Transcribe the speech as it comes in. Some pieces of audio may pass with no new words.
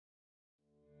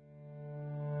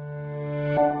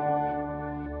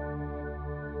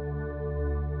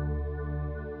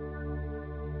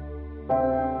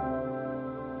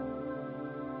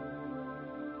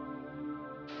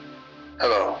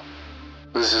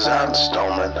This is Hans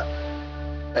Stolman,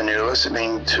 and you're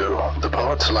listening to The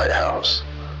Poet's Lighthouse.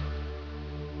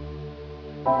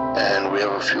 And we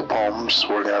have a few poems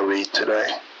we're going to read today.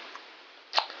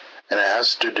 And it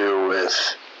has to do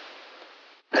with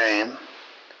pain,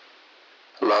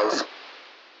 love,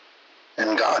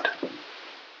 and God.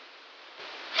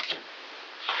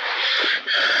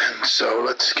 And so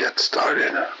let's get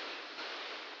started.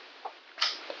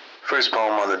 First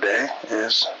poem of the day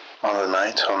is on the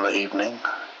night, on the evening,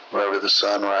 wherever the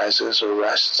sun rises or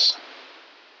rests.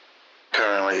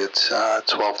 Currently it's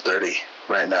 12:30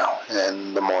 right now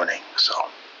in the morning, so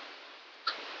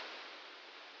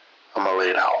I'm a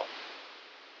late owl.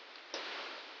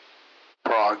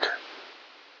 Prague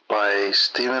by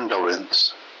Stephen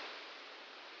Dobins.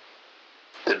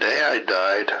 The day I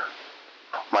died,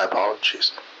 my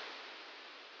apologies.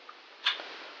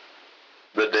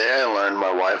 The day I learned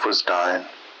my wife was dying,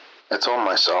 I told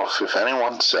myself if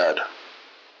anyone said,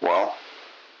 well,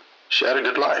 she had a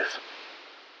good life,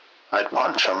 I'd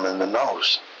punch them in the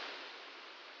nose.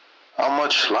 How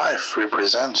much life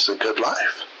represents a good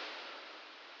life?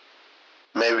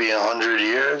 Maybe 100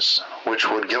 years, which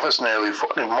would give us nearly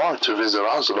 40 more to visit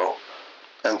Oslo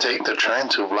and take the train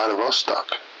to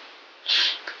Vladivostok.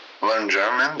 Learn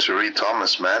German to read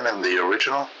Thomas Mann in the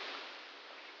original.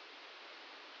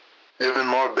 Even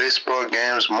more baseball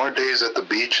games, more days at the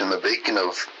beach, and the baking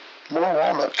of more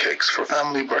walnut cakes for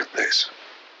family birthdays.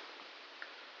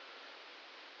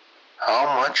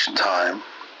 How much time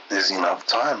is enough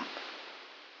time?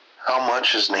 How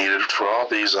much is needed for all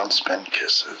these unspent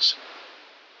kisses?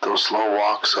 Those slow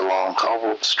walks along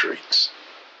cobbled streets.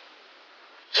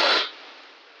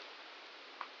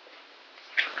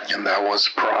 And that was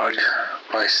Prague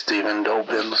by Stephen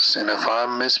Dobins. And if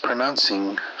I'm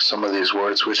mispronouncing some of these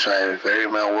words, which I very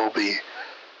well will be,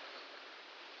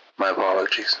 my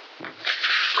apologies.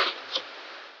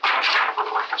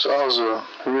 So that was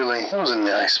it was a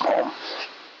nice poem.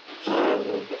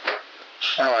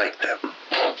 I liked it.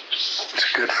 It's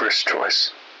a good first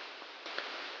choice.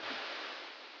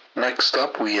 Next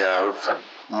up we have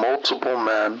Multiple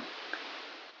Men,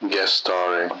 guest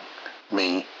starring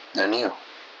me and you,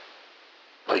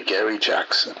 by Gary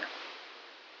Jackson.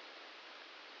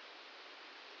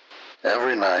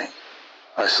 Every night,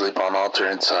 I sleep on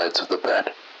alternate sides of the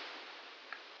bed,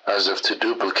 as if to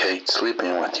duplicate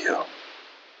sleeping with you.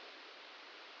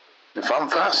 If I'm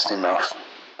fast enough,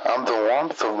 I'm the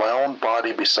warmth of my own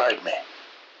body beside me.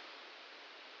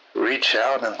 Reach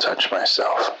out and touch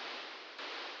myself.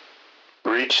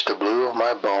 Reach the blue of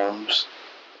my bones.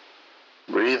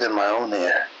 Breathe in my own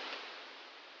ear.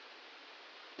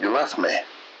 You left me,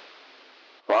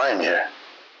 lying here.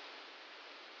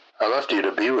 I left you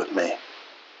to be with me.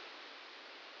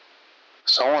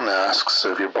 Someone asks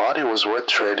if your body was worth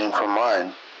trading for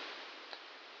mine.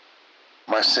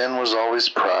 My sin was always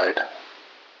pride.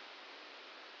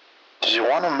 Did you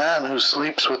want a man who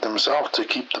sleeps with himself to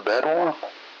keep the bed warm?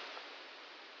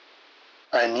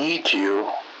 I need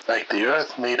you like the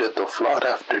earth needed the flood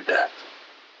after death.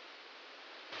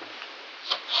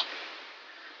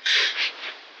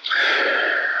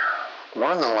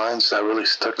 One of the lines that really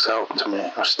stuck out to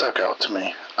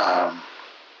me,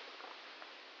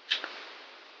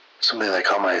 something that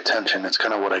caught my attention, it's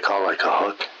kind of what I call like a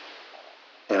hook,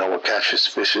 what catches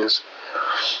fishes,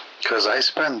 because I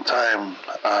spend time,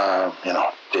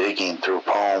 digging through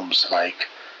poems, like,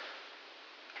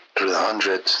 through the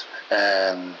hundreds,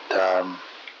 and,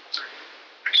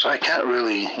 so I can't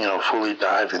really, fully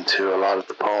dive into a lot of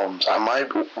the poems. I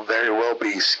might very well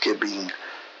be skipping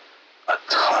a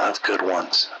ton of good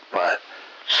ones, but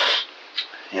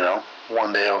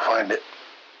one day I'll find it.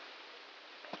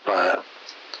 But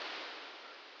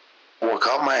what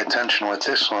caught my attention with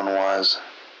this one was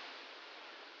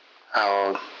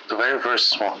how the very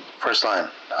first line,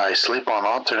 I sleep on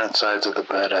alternate sides of the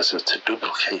bed as if to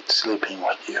duplicate sleeping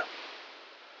with you.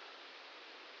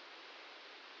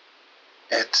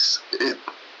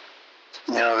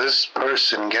 This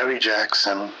person, Gary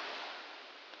Jackson,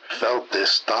 felt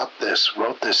this, thought this,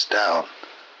 wrote this down.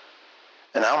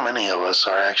 And how many of us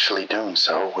are actually doing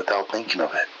so without thinking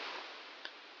of it?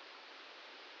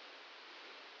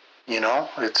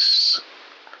 It's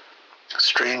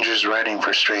strangers writing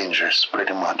for strangers,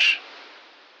 pretty much.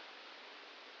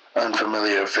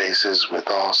 Unfamiliar faces with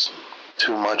all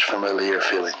too much familiar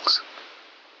feelings.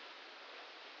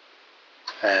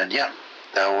 And yeah,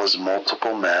 that was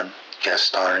Multiple Men, guest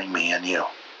starring me and you,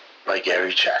 by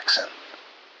Gary Jackson.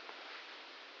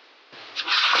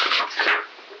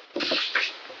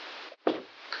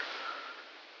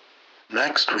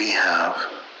 Next we have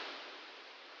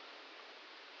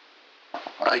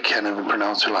I can't even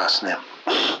pronounce her last name.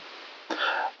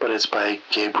 But it's by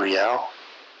Gabrielle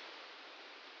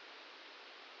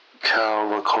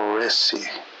Calvacoresi.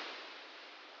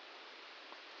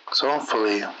 So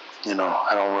hopefully, I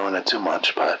don't ruin it too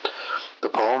much, but the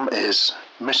poem is,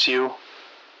 miss you,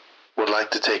 would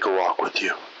like to take a walk with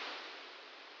you.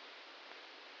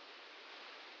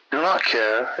 Do not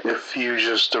care if you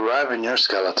just arrive in your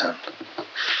skeleton.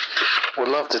 Would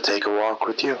love to take a walk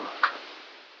with you.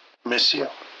 Miss you.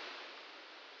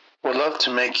 Would love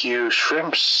to make you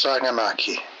shrimp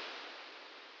saganaki,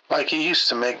 like you used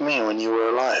to make me when you were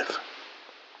alive.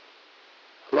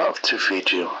 Love to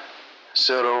feed you.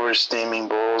 Sit over steaming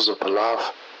bowls of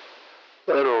pilaf,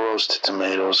 little roasted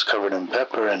tomatoes covered in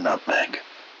pepper and nutmeg.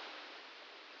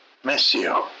 Miss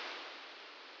you.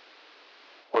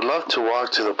 Would love to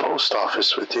walk to the post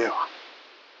office with you.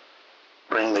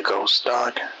 Bring the ghost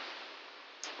dog.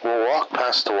 We'll walk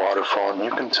past the waterfall and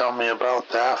you can tell me about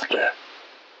the after.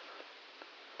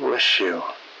 Wish you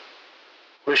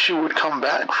would come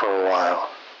back for a while.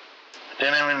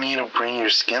 Didn't even need to bring your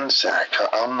skin sack.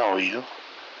 I'll know you.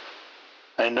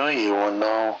 I know you will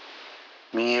know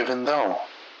me even though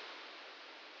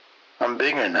I'm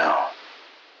bigger now,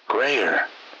 grayer.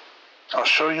 I'll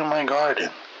show you my garden.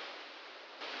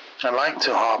 I'd like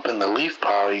to hop in the leaf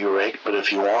pile you raked, but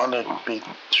if you wanted me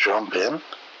to jump in,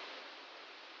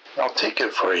 I'll take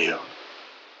it for you.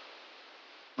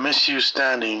 Miss you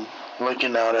standing,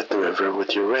 looking out at the river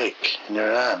with your rake in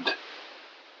your hand.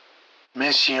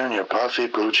 Miss you in your puffy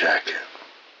blue jacket.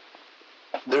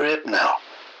 They're hip now.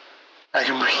 I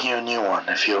can bring you a new one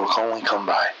if you'll only come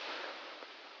by.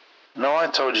 No, I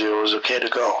told you it was okay to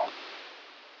go.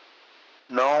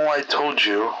 No, I told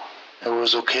you it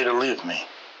was okay to leave me.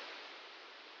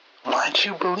 Why'd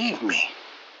you believe me?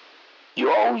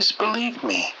 You always believed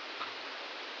me.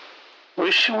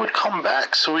 Wish you would come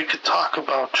back so we could talk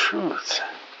about truth.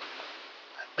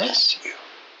 I miss you.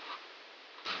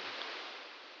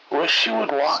 Wish you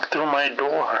would walk through my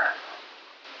door.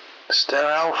 Stare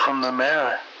out from the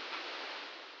mirror.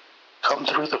 Come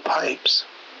through the pipes.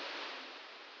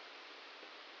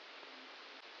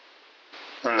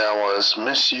 And that was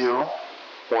Miss You,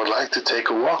 Would Like to Take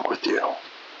a Walk with You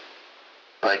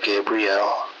by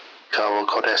Gabrielle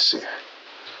Calvacoresi.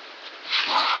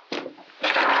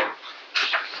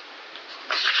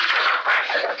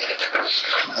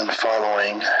 And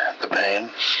following the pain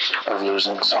of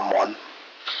losing someone,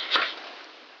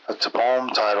 it's a poem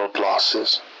titled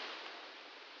Losses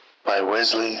by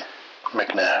Wesley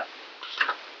McNair.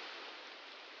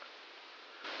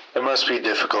 It must be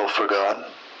difficult for God,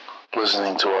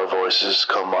 listening to our voices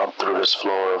come up through his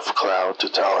floor of cloud to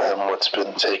tell him what's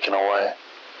been taken away.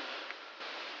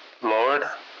 Lord,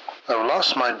 I've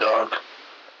lost my dog,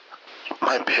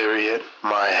 my period,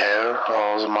 my hair,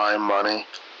 all my money.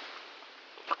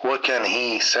 What can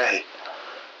he say?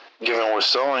 Given we're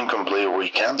so incomplete, we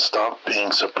can't stop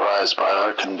being surprised by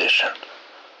our condition.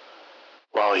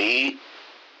 While he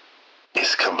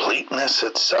is completeness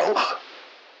itself?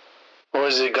 Or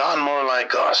is it God more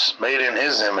like us, made in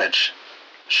his image,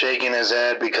 shaking his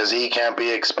head because he can't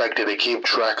be expected to keep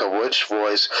track of which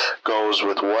voice goes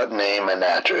with what name and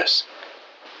address?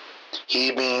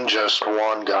 He being just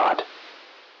one God.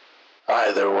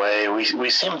 Either way, we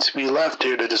seem to be left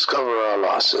here to discover our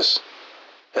losses.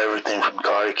 Everything from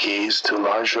car keys to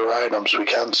larger items we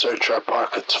can't search our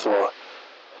pockets for.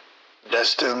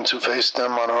 Destined to face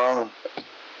them on our own.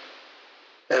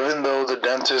 Even though the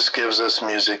dentist gives us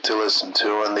music to listen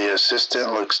to and the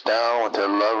assistant looks down with a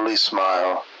lovely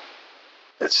smile,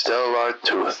 it's still our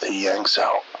tooth he yanks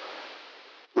out,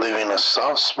 leaving a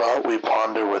soft spot we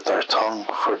ponder with our tongue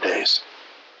for days.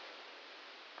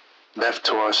 Left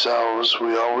to ourselves,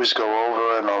 we always go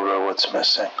over and over what's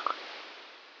missing.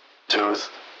 Tooth,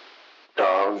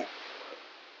 dog,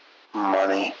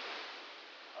 money,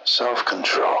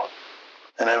 self-control,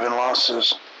 and even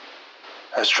losses.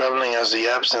 As troubling as the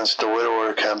absence, the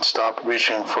widower can't stop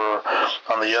reaching for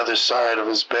on the other side of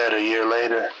his bed a year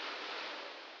later.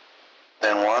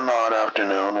 Then one odd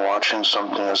afternoon, watching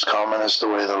something as common as the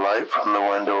way the light from the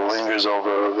window lingers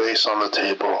over a vase on the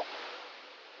table,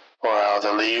 or how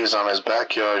the leaves on his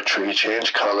backyard tree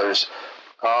change colors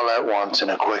all at once in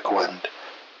a quick wind,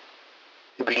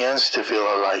 he begins to feel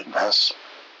a lightness,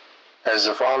 as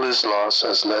if all his loss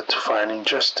has led to finding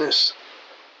justice.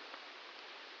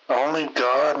 Only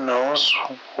God knows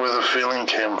where the feeling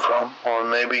came from, or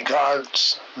maybe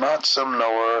God's not some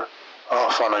knower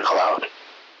off on a cloud.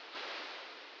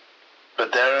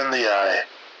 But there in the eye,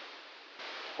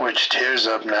 which tears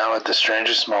up now at the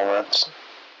strangest moments,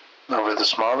 over the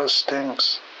smallest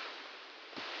things.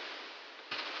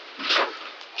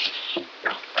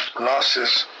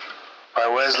 Losses by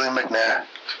Wesley McNair.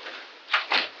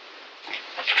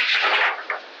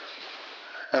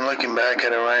 And looking back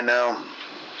at it right now,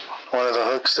 one of the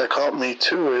hooks that caught me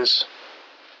too is,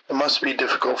 it must be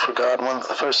difficult for God, one of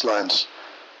the first lines.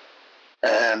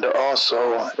 And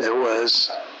also, it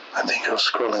was, I think I was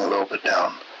scrolling a little bit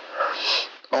down,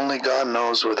 only God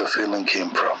knows where the feeling came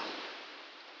from.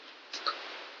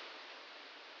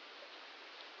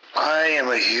 I am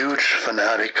a huge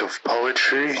fanatic of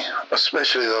poetry,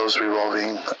 especially those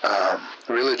revolving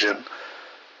religion.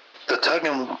 The tug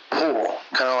and pull,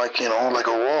 kind of like, like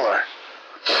a war.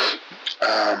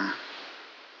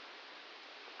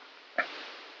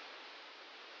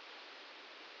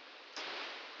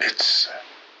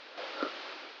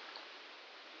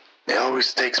 It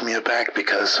always takes me aback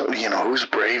because, who's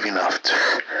brave enough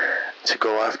to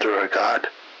go after a God?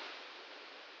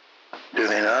 Do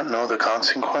they not know the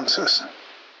consequences?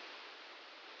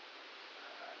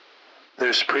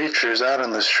 There's preachers out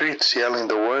in the streets yelling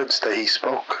the words that he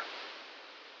spoke.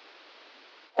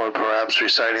 Or perhaps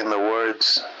reciting the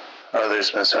words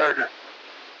others misheard.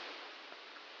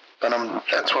 But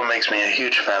that's what makes me a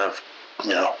huge fan of,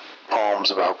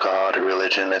 poems about God or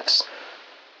religion. It's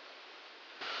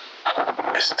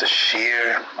the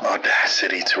sheer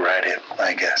audacity to write it,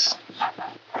 I guess.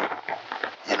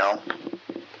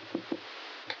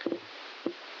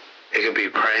 It could be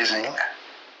praising.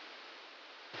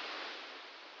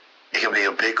 It could be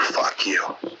a big fuck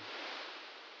you.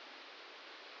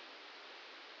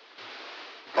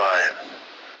 But,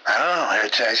 I don't know, I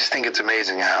just think it's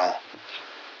amazing how,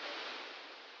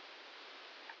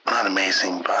 not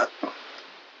amazing, but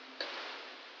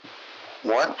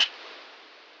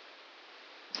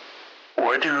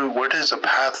where does a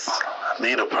path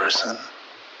lead a person?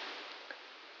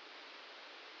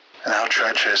 And how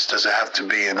treacherous does it have to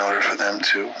be in order for them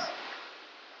to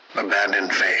abandon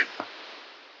faith,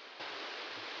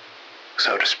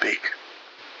 so to speak?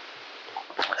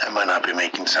 It might not be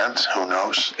making sense, who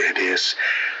knows? It is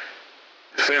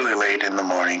fairly late in the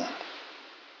morning.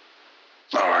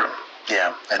 Or,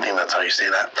 yeah, I think that's how you say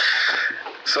that.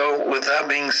 So, with that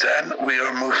being said, we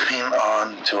are moving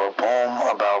on to a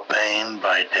poem about pain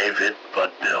by David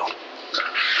Butt-Bill.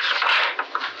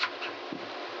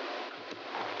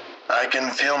 I can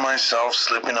feel myself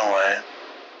slipping away,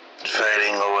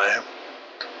 fading away,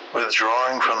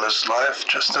 withdrawing from this life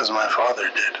just as my father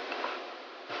did.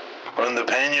 When the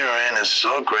pain you're in is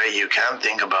so great you can't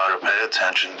think about or pay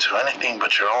attention to anything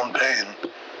but your own pain,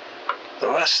 the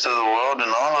rest of the world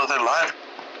and all other life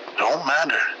don't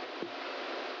matter.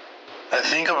 I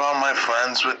think about my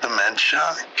friends with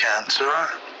dementia, cancer,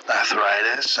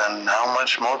 arthritis, and how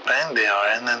much more pain they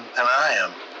are in than I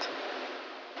am.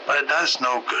 But it does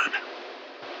no good.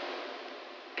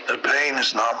 The pain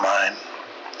is not mine,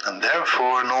 and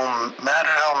therefore, no matter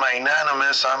how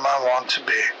magnanimous I might want to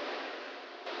be,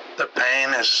 the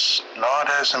pain is not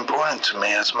as important to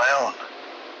me as my own.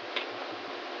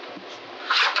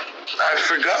 I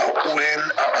forgot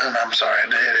when, I'm sorry,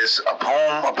 it is a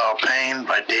poem about pain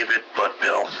by David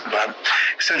Butt-Bill. But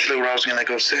essentially what I was going to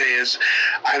go say is,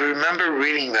 I remember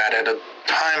reading that at a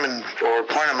time or a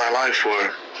point in my life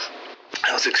where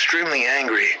I was extremely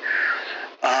angry.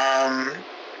 And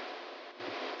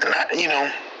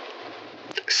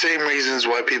same reasons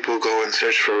why people go and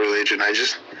search for religion. I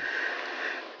just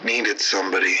needed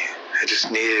somebody. I just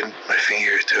needed my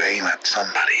finger to aim at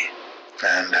somebody.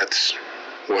 And that's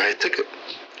where I took it.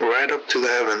 Right up to the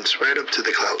heavens, right up to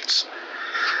the clouds.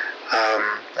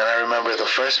 And I remember the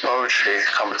first poetry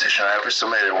competition I ever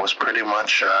submitted was pretty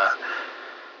much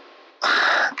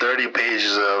 30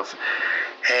 pages of,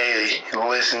 hey,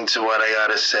 listen to what I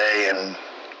gotta say, and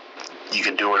you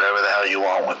can do whatever the hell you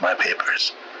want with my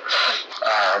papers.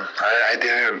 I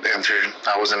didn't enter.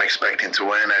 I wasn't expecting to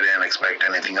win. I didn't expect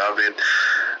anything of it.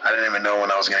 I didn't even know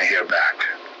when I was going to hear back.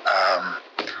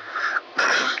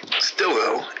 Still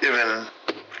though, even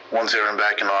once hearing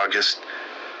back in August,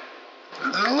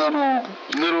 a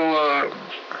little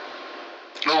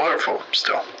hurtful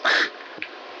still.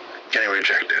 Getting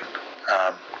rejected.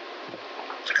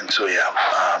 And so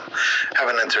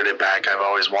haven't entered it back. I've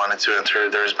always wanted to enter.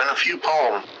 There's been a few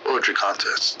poetry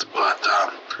contests, but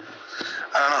I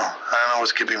don't know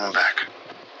what's keeping me back.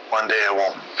 One day I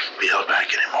won't be held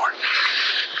back anymore.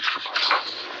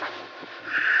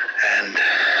 And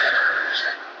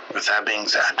with that being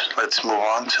said, let's move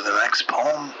on to the next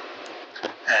poem,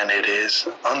 and it is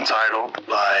Untitled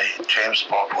by James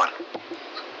Baldwin.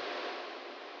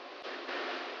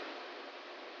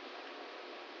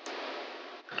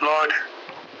 Lord,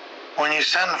 when you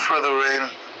send for the rain,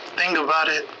 think about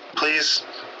it, please,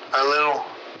 a little.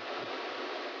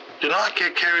 Do not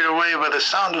get carried away by the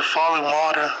sound of falling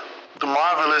water, the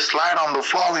marvelous light on the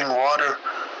falling water.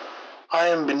 I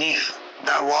am beneath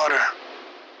that water.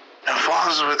 It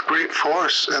falls with great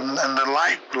force, and the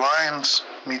light blinds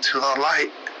me to the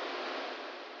light.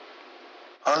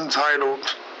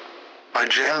 Untitled by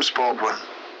James Baldwin.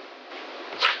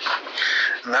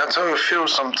 And that's how it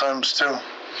feels sometimes too.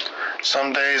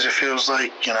 Some days it feels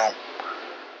like,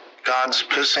 God's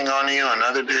pissing on you, and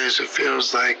other days it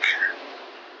feels like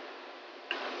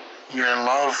you're in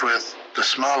love with the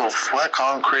smell of wet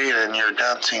concrete and you're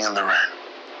dancing in the rain.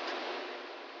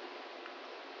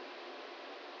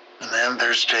 And then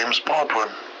there's James Baldwin.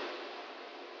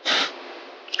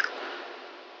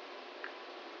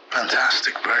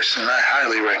 Fantastic person. I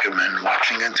highly recommend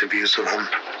watching interviews of him.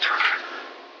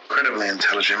 Incredibly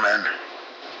intelligent man.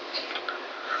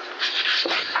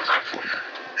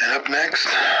 And up next,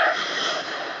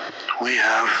 we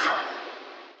have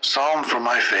Psalm for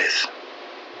My Faith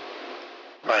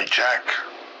by Jack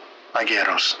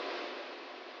Agueros.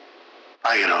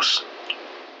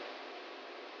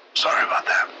 Sorry about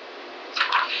that.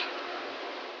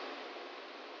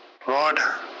 Lord,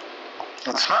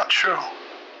 it's not true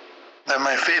that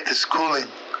my faith is cooling.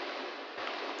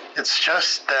 It's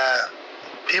just that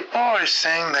people are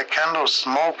saying that candle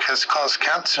smoke has caused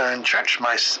cancer in church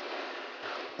mice.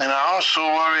 And I also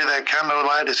worry that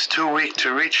candlelight is too weak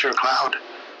to reach your cloud.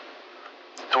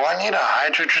 Do I need a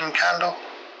hydrogen candle?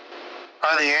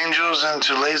 Are the angels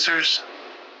into lasers?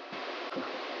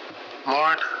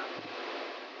 Lord,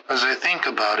 as I think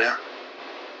about it,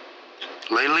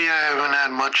 lately I haven't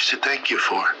had much to thank you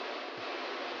for.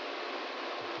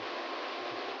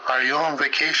 Are you on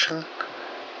vacation?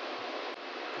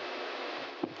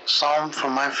 Psalm for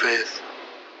My Faith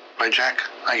by Jack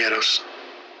Agueros.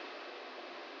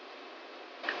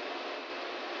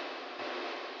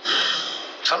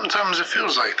 Sometimes it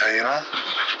feels like that,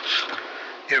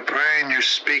 You're praying, you're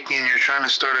speaking, you're trying to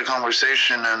start a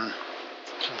conversation and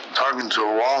talking to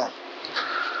a wall.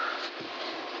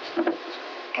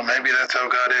 Or maybe that's how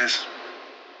God is.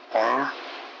 Or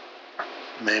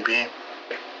maybe,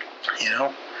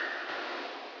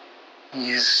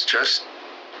 He's just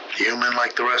human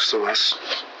like the rest of us.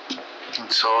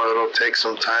 And so it'll take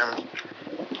some time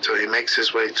until He makes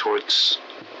His way towards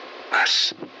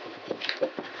us.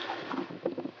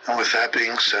 And with that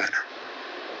being said,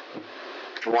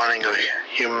 wanting a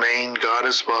humane God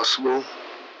as possible,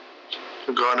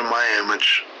 a God in my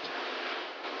image,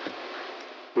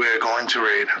 we are going to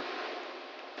read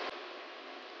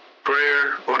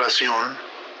Prayer Oración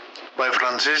by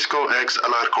Francisco X.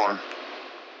 Alarcón.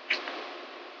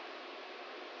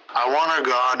 I want a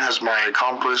God as my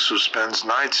accomplice who spends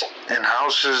nights in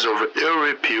houses of ill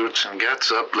repute and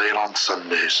gets up late on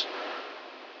Sundays.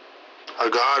 A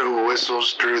God who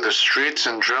whistles through the streets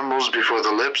and trembles before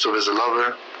the lips of his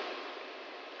lover.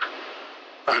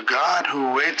 A God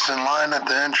who waits in line at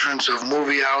the entrance of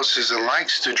movie houses and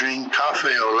likes to drink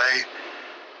cafe au lait.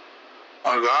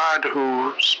 A God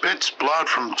who spits blood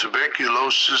from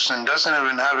tuberculosis and doesn't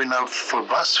even have enough for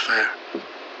bus fare.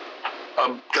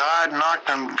 A God knocked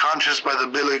unconscious by the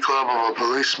billy club of a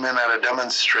policeman at a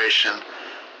demonstration.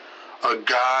 A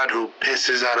God who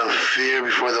pisses out of fear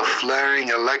before the flaring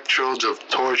electrodes of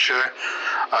torture.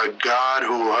 A God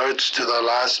who hurts to the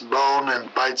last bone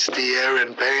and bites the air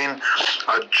in pain.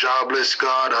 A jobless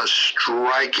God, a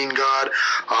striking God, a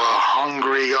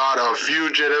hungry God, a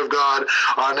fugitive God,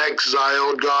 an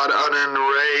exiled God, an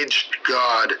enraged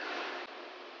God.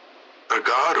 A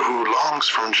God who longs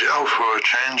from jail for a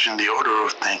change in the order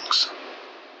of things.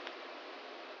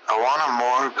 I want a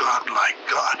more God-like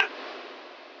God.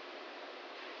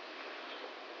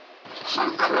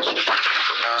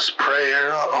 That was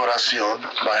Prayer Oración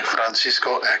by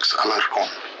Francisco X. Alarcón.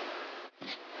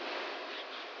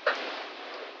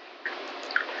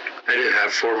 I did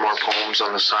have 4 more poems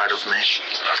on the side of me.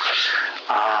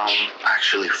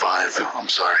 Actually 5. I'm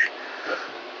sorry.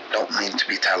 Don't mean to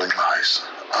be telling lies.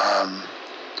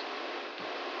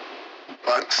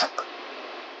 But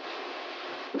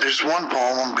there's one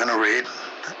poem I'm going to read,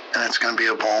 and it's going to be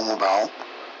a poem about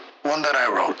one that I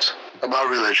wrote about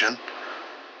religion,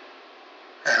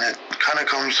 and it kind of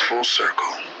comes full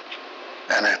circle,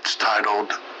 and it's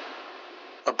titled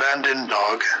Abandoned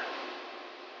Dog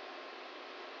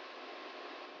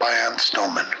by Ann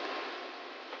Stillman.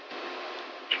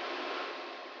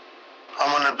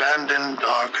 I'm an abandoned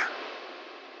dog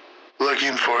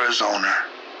looking for his owner.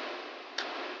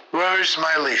 Where is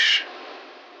my leash?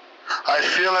 I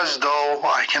feel as though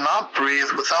I cannot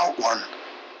breathe without one.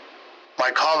 My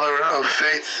collar of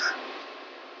faith,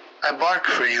 I bark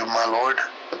for you, my Lord.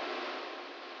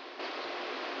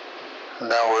 And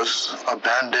that was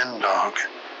Abandoned Dog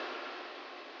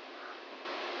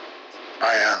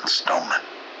by Ant Stillman.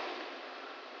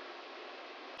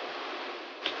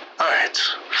 Alright,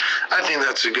 I think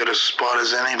that's as good a spot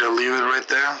as any to leave it right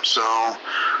there. So,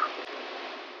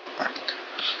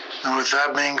 and with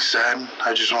that being said,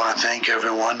 I just want to thank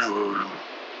everyone who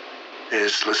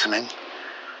is listening.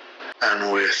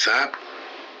 And with that,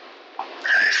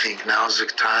 I think now's the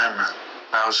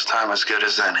time as good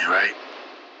as any, right?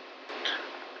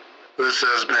 This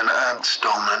has been Ant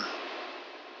Stillman,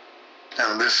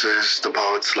 and this is the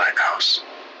Poet's Lighthouse.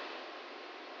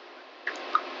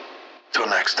 Till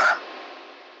next time.